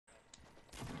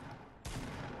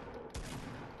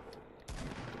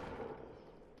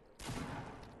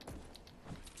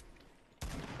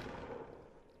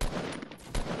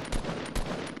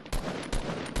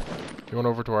He went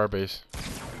over to our base.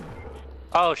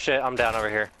 Oh shit, I'm down over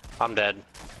here. I'm dead.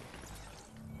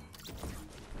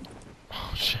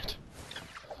 Oh shit.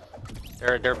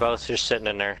 They're both just sitting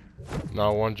in there.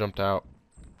 No, one jumped out.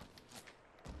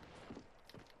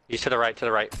 He's to the right, to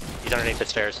the right. He's underneath the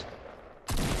stairs.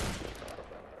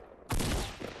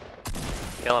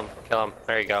 Kill him, kill him.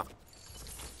 There you go.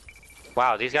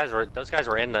 Wow, those guys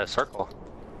were in the circle.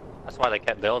 That's why they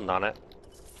kept building on it.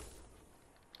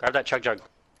 Grab that chug jug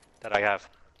that I have.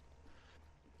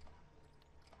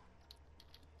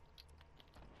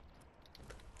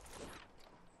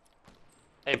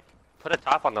 Hey, put a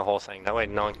top on the whole thing. That way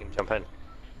no one can jump in.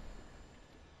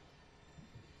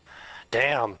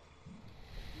 Damn.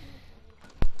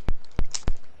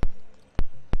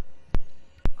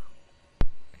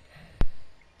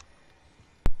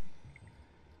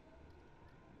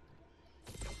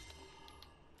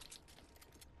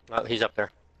 Oh, he's up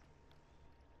there.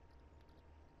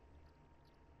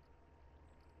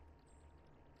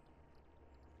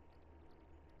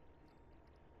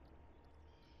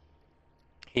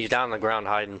 He's down on the ground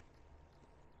hiding.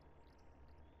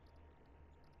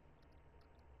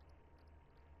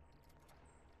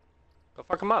 Go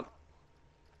fuck him up.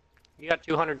 You got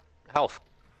 200 health.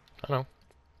 I know.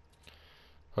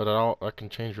 But I can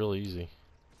change really easy.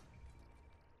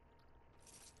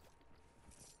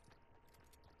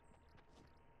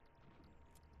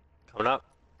 Coming up.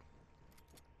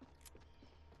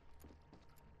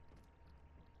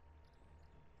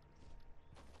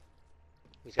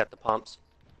 He's got the pumps.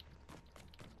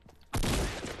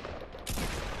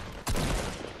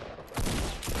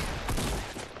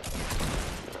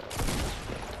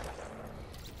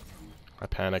 I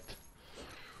panicked.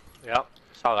 Yep,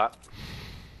 saw that.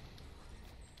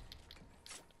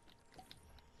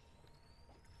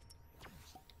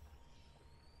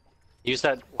 Use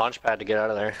that launch pad to get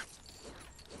out of there.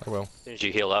 I will. As soon as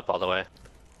you heal up all the way.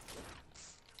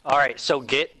 Alright, so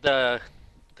get the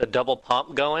double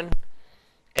pump going,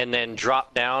 and then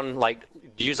drop down, like,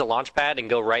 use a launch pad and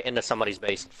go right into somebody's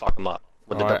base and fuck them up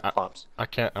with the double pumps. I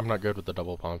can't, I'm not good with the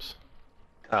double pumps.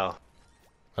 Oh.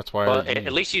 That's why Well,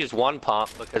 at least use one pump,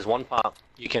 because one pump,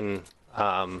 you can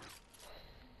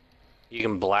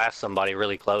blast somebody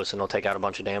really close and it'll take out a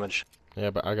bunch of damage. Yeah,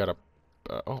 but I got a...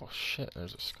 oh shit,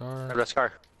 there's a scar. Grab that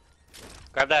scar.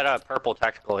 Grab that purple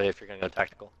tactical if you're gonna go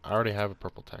tactical. I already have a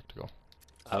purple tactical.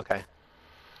 Okay.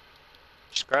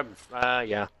 Just grab,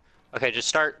 yeah. Okay,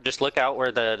 just look out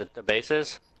where the base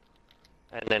is,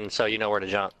 and then so you know where to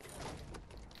jump.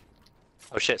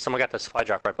 Oh shit, someone got the supply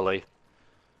drop right below you.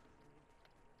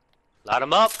 Light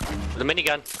him up with a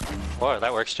minigun. Whoa,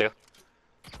 that works too.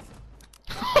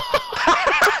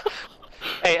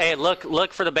 Hey,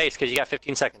 look for the base, because you got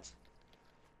 15 seconds.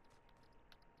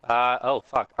 Oh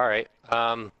fuck, alright.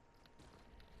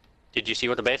 Did you see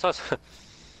what the base was?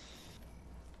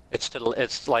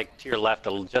 It's like to your left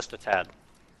just a tad.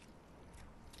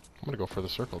 I'm gonna go for the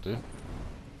circle, dude.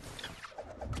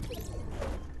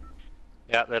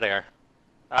 Yeah, there they are.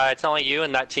 It's only you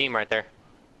and that team right there.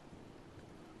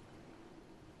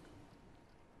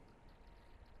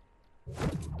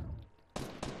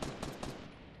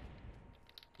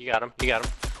 You got him, you got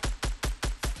him.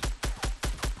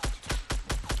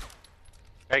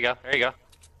 There you go, there you go.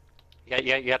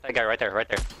 You got that guy right there,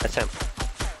 That's him.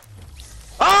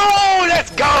 Oh, let's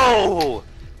go!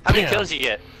 How many kills you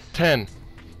get? 10.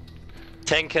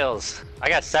 10 kills. I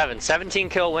got 7. 17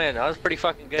 kill win. That was pretty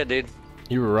fucking good, dude.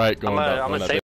 You were right going I'm gonna save